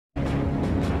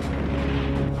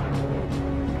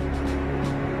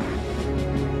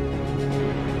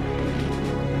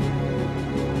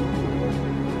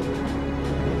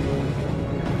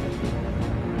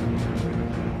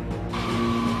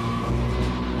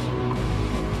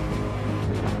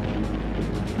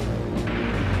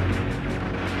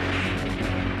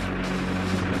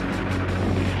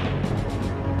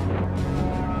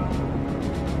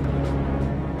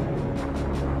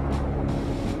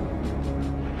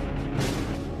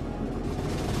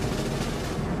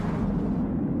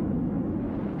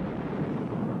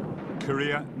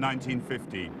Korea,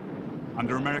 1950.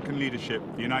 Under American leadership,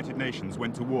 the United Nations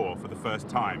went to war for the first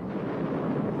time.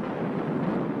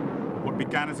 What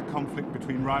began as a conflict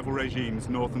between rival regimes,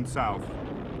 North and South,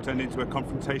 turned into a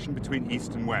confrontation between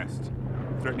East and West,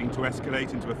 threatening to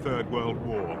escalate into a Third World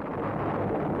War.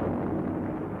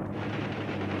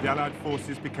 The Allied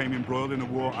forces became embroiled in a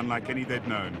war unlike any they'd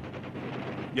known.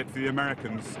 Yet for the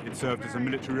Americans, it served as a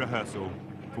military rehearsal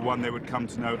for one they would come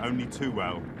to know only too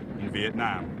well in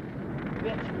Vietnam.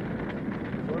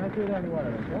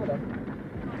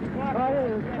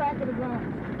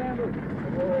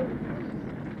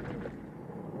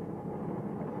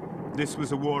 This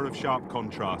was a war of sharp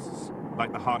contrasts,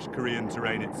 like the harsh Korean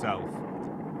terrain itself,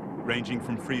 ranging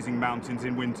from freezing mountains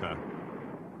in winter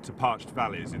to parched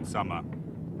valleys in summer.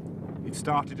 It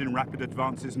started in rapid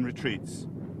advances and retreats,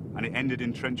 and it ended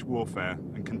in trench warfare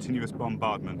and continuous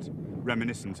bombardment,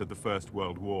 reminiscent of the First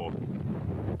World War.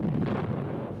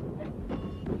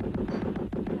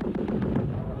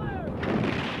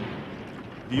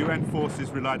 The UN forces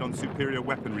relied on superior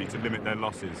weaponry to limit their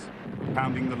losses,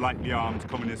 pounding the lightly armed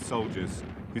communist soldiers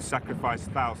who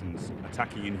sacrificed thousands,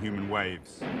 attacking in human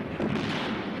waves.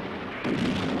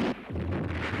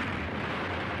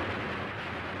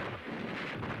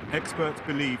 Experts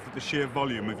believed that the sheer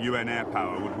volume of UN air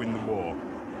power would win the war.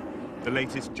 The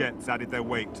latest jets added their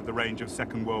weight to the range of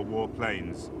Second World War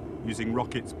planes, using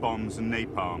rockets, bombs and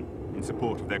napalm in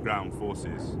support of their ground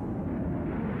forces.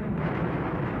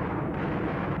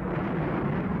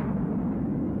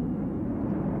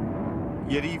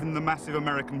 Yet even the massive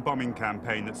American bombing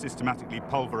campaign that systematically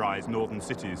pulverized northern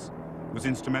cities was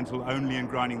instrumental only in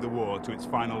grinding the war to its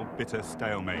final bitter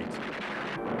stalemate,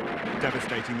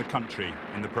 devastating the country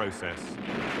in the process.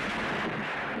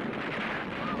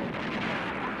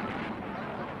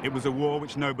 It was a war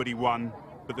which nobody won,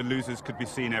 but the losers could be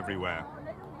seen everywhere.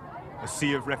 A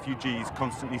sea of refugees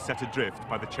constantly set adrift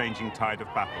by the changing tide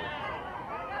of battle.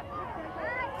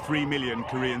 3 million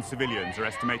Korean civilians are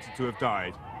estimated to have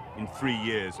died in 3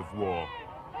 years of war.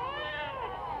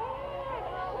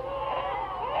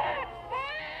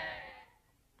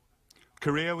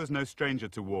 Korea was no stranger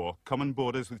to war. Common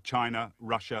borders with China,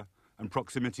 Russia, and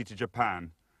proximity to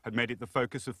Japan had made it the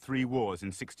focus of 3 wars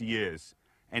in 60 years,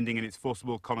 ending in its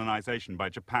forcible colonization by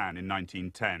Japan in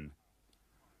 1910.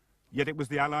 Yet it was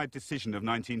the Allied decision of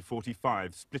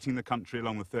 1945, splitting the country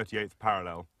along the 38th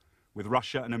parallel, with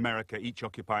Russia and America each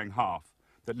occupying half,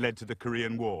 that led to the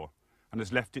Korean War, and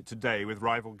has left it today with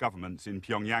rival governments in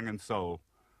Pyongyang and Seoul,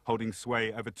 holding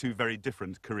sway over 2 very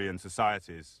different Korean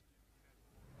societies.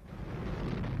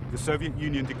 The Soviet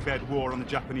Union declared war on the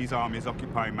Japanese armies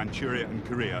occupying Manchuria and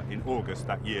Korea in August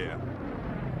that year.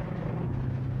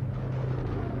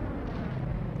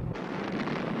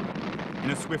 In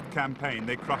a swift campaign,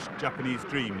 they crushed Japanese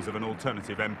dreams of an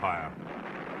alternative empire.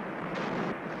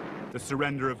 The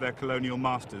surrender of their colonial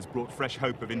masters brought fresh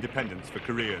hope of independence for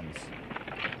Koreans.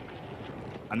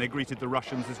 And they greeted the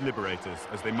Russians as liberators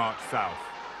as they marched south,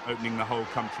 opening the whole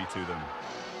country to them.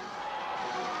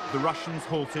 The Russians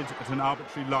halted at an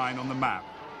arbitrary line on the map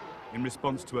in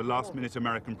response to a last-minute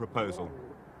American proposal,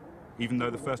 even though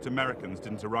the first Americans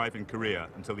didn't arrive in Korea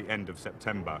until the end of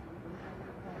September.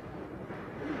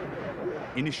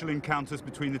 Initial encounters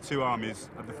between the 2 armies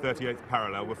at the 38th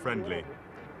parallel were friendly,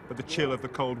 but the chill of the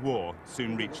Cold War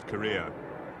soon reached Korea.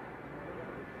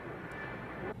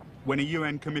 When a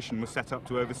UN commission was set up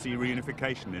to oversee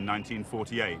reunification in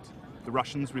 1948, the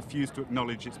Russians refused to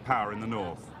acknowledge its power in the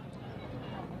north.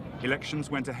 Elections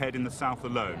went ahead in the south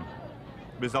alone,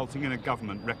 resulting in a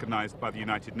government recognized by the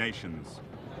United Nations.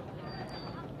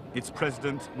 Its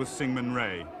president was Syngman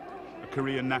Rhee, a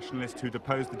Korean nationalist who'd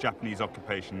opposed the Japanese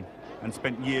occupation and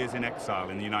spent years in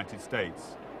exile in the United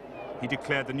States. He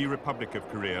declared the new Republic of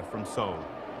Korea from Seoul.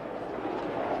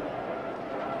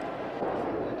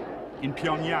 In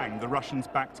Pyongyang, the Russians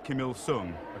backed Kim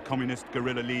Il-sung, a communist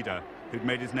guerrilla leader who'd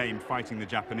made his name fighting the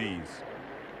Japanese.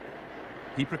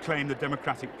 He proclaimed the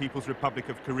Democratic People's Republic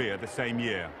of Korea the same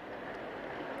year.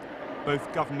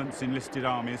 Both governments enlisted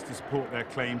armies to support their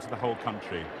claim to the whole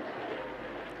country.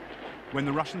 When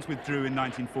the Russians withdrew in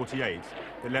 1948,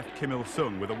 they left Kim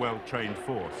Il-sung with a well-trained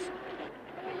force.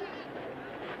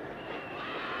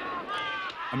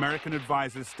 American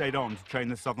advisors stayed on to train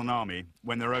the Southern Army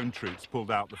when their own troops pulled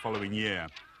out the following year.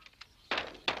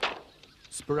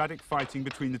 Sporadic fighting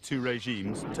between the 2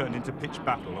 regimes turned into pitched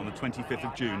battle on the 25th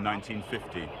of June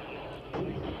 1950.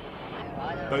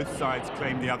 Both sides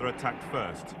claimed the other attacked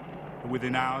first, but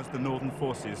within hours the northern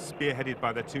forces, spearheaded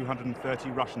by their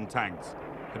 230 Russian tanks,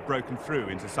 had broken through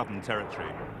into southern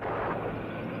territory.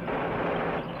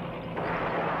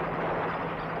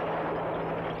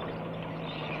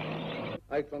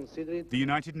 I consider it The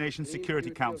United Nations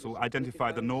Security Council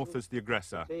identified the North as the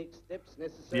aggressor.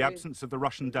 The absence of the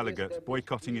Russian delegate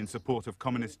boycotting in support of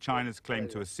Communist China's claim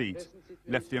to a seat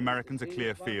left the Americans a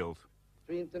clear field,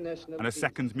 and a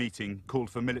second meeting called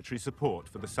for military support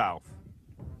for the South.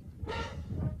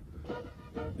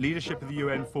 Leadership of the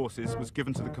UN forces was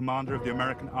given to the commander of the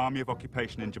American Army of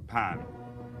Occupation in Japan,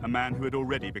 a man who had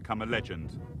already become a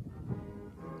legend.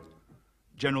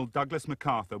 General Douglas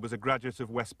MacArthur was a graduate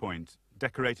of West Point,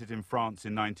 decorated in France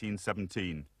in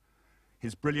 1917.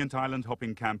 His brilliant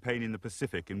island-hopping campaign in the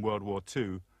Pacific in World War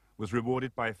II was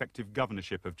rewarded by effective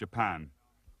governorship of Japan.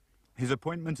 His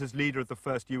appointment as leader of the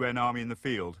first UN army in the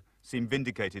field seemed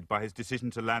vindicated by his decision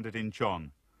to land at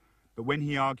Incheon. But when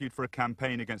he argued for a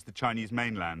campaign against the Chinese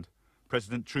mainland,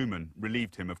 President Truman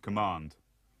relieved him of command.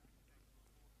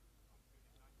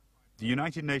 The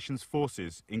United Nations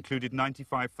forces included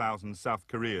 95,000 South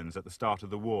Koreans at the start of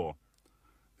the war,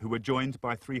 who were joined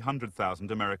by 300,000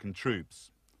 American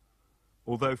troops.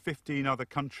 Although 15 other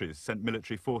countries sent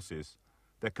military forces,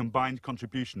 their combined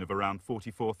contribution of around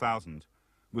 44,000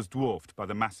 was dwarfed by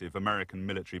the massive American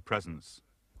military presence.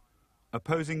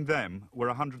 Opposing them were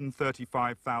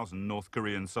 135,000 North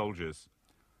Korean soldiers.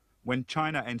 When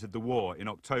China entered the war in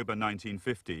October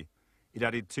 1950, it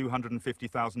added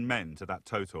 250,000 men to that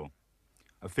total,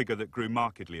 a figure that grew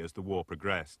markedly as the war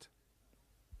progressed.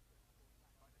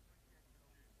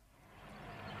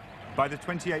 By the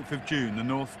 28th of June, the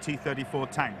North T-34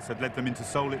 tanks had led them into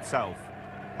Seoul itself,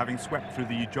 having swept through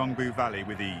the Ujeongbu Valley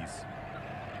with ease.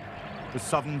 The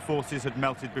southern forces had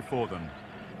melted before them,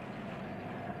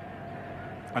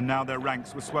 and now their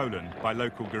ranks were swollen by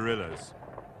local guerrillas.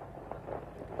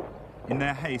 In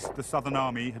their haste, the Southern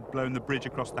Army had blown the bridge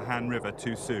across the Han River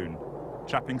too soon,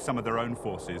 trapping some of their own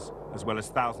forces, as well as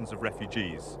thousands of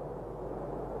refugees.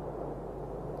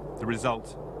 The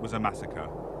result was a massacre.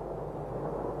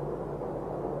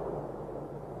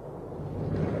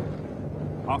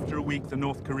 After a week, the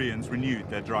North Koreans renewed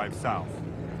their drive south.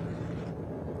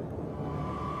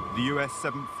 The US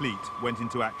 7th Fleet went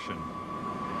into action.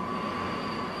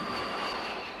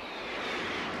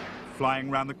 Flying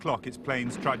round the clock, its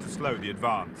planes tried to slow the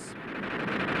advance.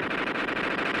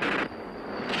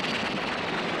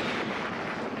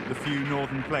 The few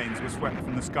northern planes were swept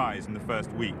from the skies in the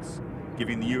first weeks,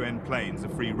 giving the UN planes a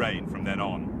free rein from then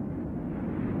on.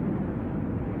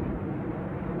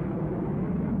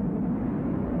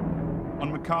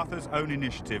 On MacArthur's own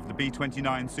initiative, the B-29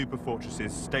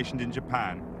 superfortresses stationed in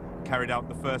Japan carried out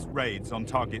the first raids on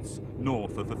targets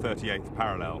north of the 38th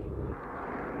parallel.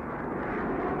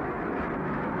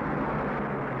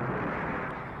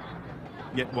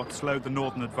 Yet what slowed the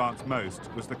northern advance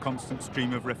most was the constant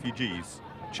stream of refugees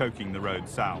choking the road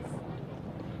south.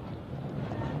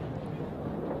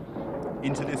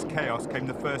 Into this chaos came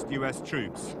the first US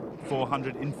troops,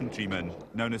 400 infantrymen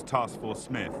known as Task Force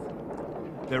Smith.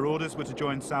 Their orders were to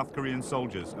join South Korean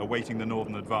soldiers awaiting the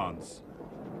northern advance.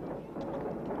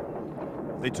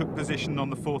 They took position on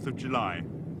the 4th of July.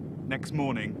 Next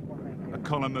morning, a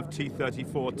column of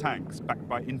T-34 tanks backed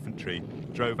by infantry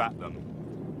drove at them.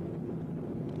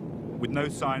 With no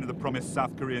sign of the promised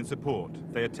South Korean support,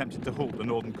 they attempted to halt the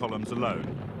northern columns alone.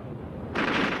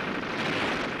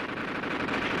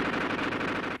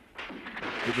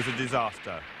 It was a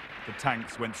disaster. The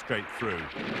tanks went straight through.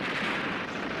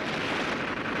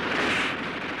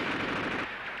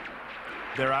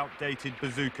 Their outdated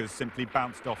bazookas simply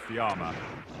bounced off the armor,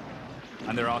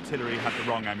 and their artillery had the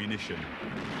wrong ammunition.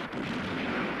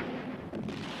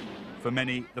 For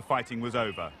many, the fighting was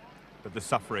over, but the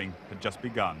suffering had just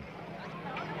begun.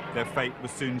 Their fate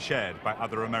was soon shared by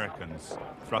other Americans,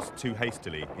 thrust too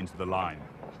hastily into the line.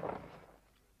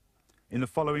 In the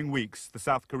following weeks, the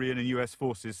South Korean and US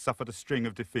forces suffered a string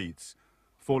of defeats,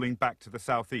 falling back to the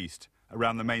southeast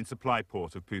around the main supply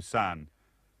port of Busan.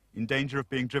 In danger of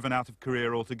being driven out of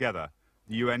Korea altogether,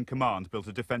 the UN command built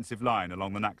a defensive line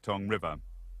along the Naktong River.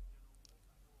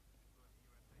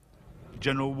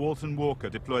 General Walton Walker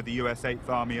deployed the US 8th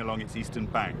Army along its eastern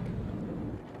bank.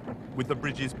 With the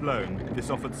bridges blown, this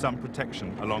offered some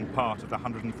protection along part of the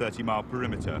 130-mile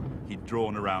perimeter he'd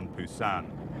drawn around Busan.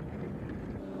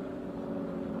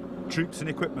 Troops and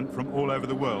equipment from all over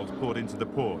the world poured into the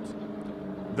port.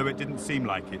 Though it didn't seem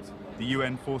like it, the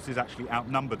UN forces actually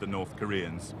outnumbered the North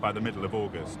Koreans by the middle of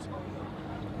August.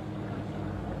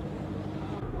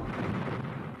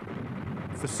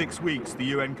 For 6 weeks, the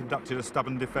UN conducted a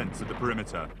stubborn defense of the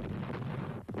perimeter.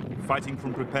 Fighting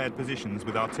from prepared positions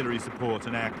with artillery support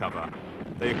and air cover,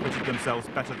 they acquitted themselves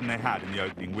better than they had in the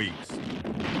opening weeks.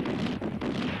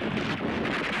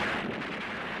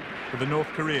 But the North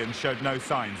Koreans showed no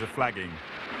signs of flagging.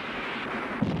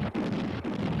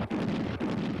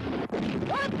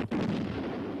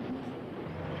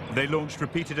 They launched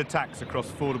repeated attacks across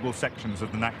fordable sections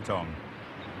of the Nakhtong,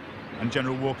 and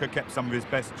General Walker kept some of his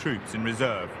best troops in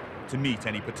reserve to meet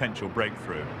any potential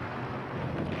breakthrough.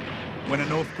 When a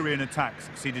North Korean attack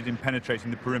succeeded in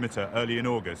penetrating the perimeter early in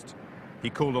August, he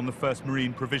called on the 1st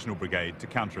Marine Provisional Brigade to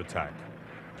counterattack.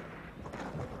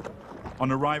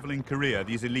 On arrival in Korea,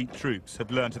 these elite troops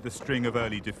had learnt of the string of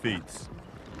early defeats.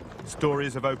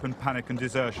 Stories of open panic and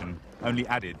desertion only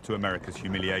added to America's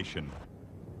humiliation.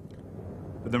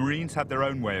 But the Marines had their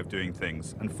own way of doing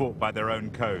things and fought by their own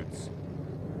codes.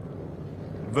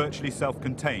 Virtually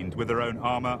self-contained with their own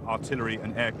armour, artillery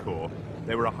and air corps,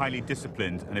 they were a highly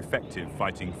disciplined and effective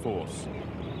fighting force.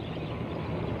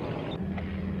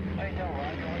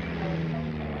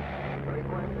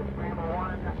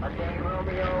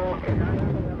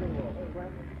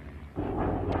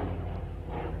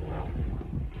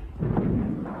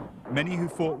 Many who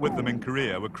fought with them in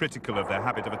Korea were critical of their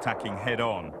habit of attacking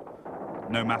head-on,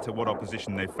 no matter what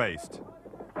opposition they faced,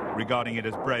 regarding it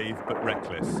as brave but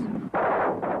reckless.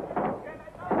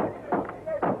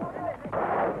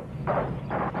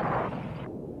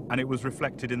 And it was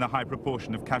reflected in the high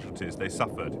proportion of casualties they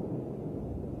suffered.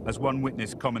 As one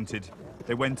witness commented,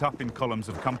 they went up in columns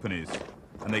of companies,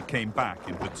 and they came back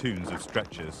in platoons of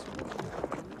stretchers.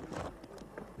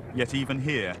 Yet even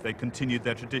here, they continued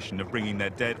their tradition of bringing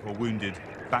their dead or wounded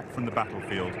back from the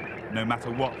battlefield, no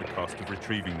matter what the cost of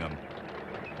retrieving them.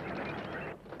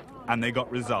 And they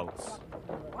got results.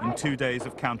 In 2 days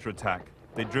of counterattack,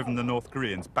 they'd driven the North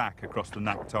Koreans back across the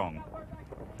Nakhtong.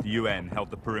 The UN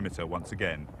held the perimeter once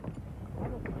again.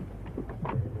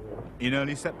 In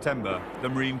early September, the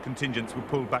Marine contingents were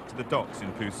pulled back to the docks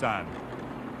in Busan.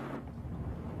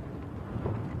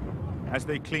 As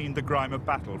they cleaned the grime of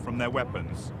battle from their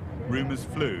weapons, rumours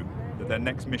flew that their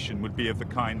next mission would be of the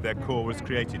kind their corps was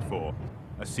created for,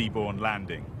 a seaborne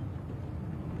landing.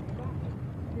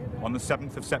 On the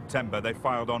 7th of September, they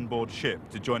filed on board ship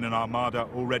to join an armada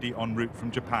already en route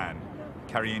from Japan,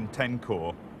 carrying 10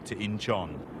 corps to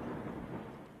Incheon.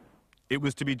 It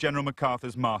was to be General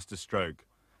MacArthur's masterstroke,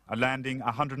 a landing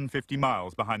 150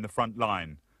 miles behind the front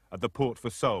line, at the port for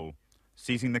Seoul,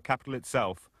 seizing the capital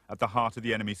itself at the heart of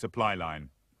the enemy supply line.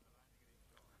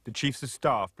 The chiefs of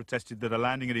staff protested that a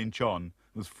landing at Incheon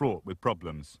was fraught with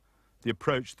problems. The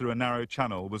approach through a narrow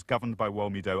channel was governed by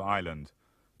Wolmi-do Island.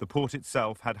 The port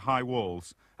itself had high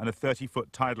walls and a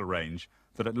 30-foot tidal range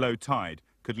that at low tide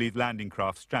could leave landing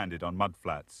craft stranded on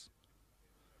mudflats.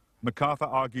 MacArthur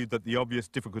argued that the obvious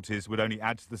difficulties would only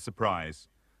add to the surprise.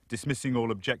 Dismissing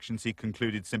all objections, he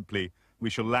concluded simply, "We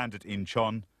shall land at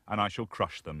Incheon and I shall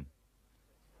crush them."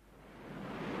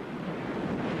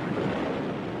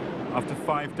 After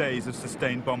 5 days of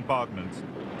sustained bombardment,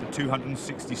 the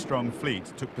 260-strong fleet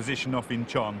took position off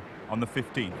Incheon on the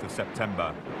 15th of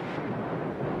September.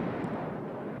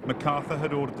 MacArthur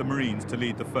had ordered the Marines to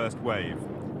lead the first wave,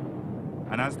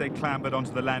 and as they clambered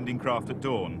onto the landing craft at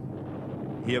dawn,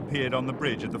 he appeared on the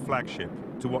bridge of the flagship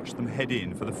to watch them head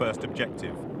in for the first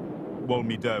objective,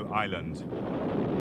 Wolmi-do Island.